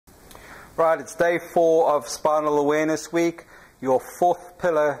Right, it's day 4 of Spinal Awareness Week. Your 4th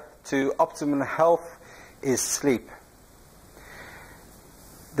pillar to optimum health is sleep.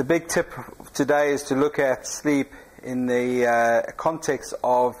 The big tip today is to look at sleep in the context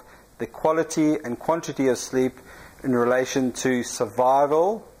of the quality and quantity of sleep in relation to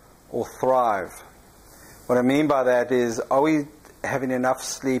survival or thrive. What I mean by that is, are we having enough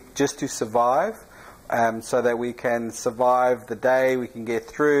sleep just to survive? So that we can survive the day, we can get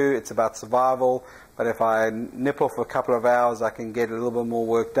through, it's about survival, but if I nip off a couple of hours I can get a little bit more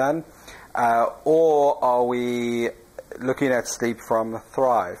work done. Or are we looking at sleep from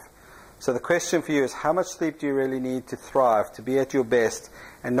thrive? So the question for you is, how much sleep do you really need to thrive, to be at your best?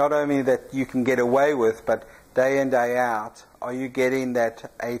 And not only that you can get away with, but day in, day out, are you getting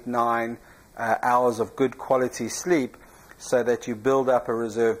that 8-9 hours of good quality sleep, so that you build up a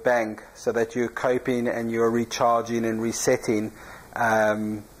reserve bank, so that you're coping and you're recharging and resetting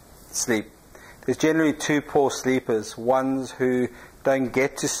sleep. There's generally 2 poor sleepers. Ones who don't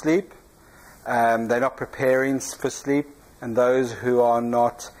get to sleep, they're not preparing for sleep, and those who are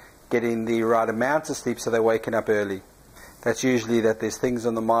not getting the right amount of sleep, so they're waking up early. That's usually that there's things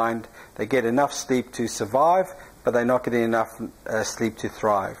on the mind. They get enough sleep to survive, but they're not getting enough sleep to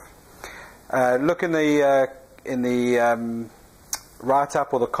thrive. Look in the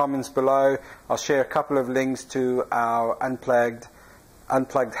write-up or the comments below. I'll share a couple of links to our Unplugged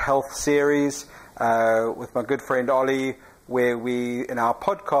Health series with my good friend Ollie, where we, in our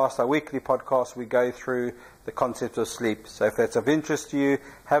podcast, our weekly podcast, we go through the concept of sleep. So if that's of interest to you,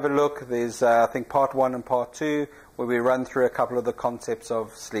 have a look. There's, I think, part 1 and part 2, where we run through a couple of the concepts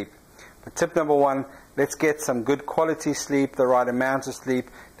of sleep. But tip number 1, let's get some good quality sleep, the right amount of sleep.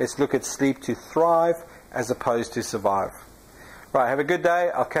 Let's look at sleep to thrive as opposed to survive. Right, have a good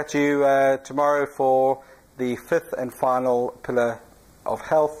day. I'll catch you tomorrow for the 5th and final pillar of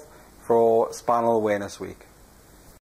health for Spinal Awareness Week.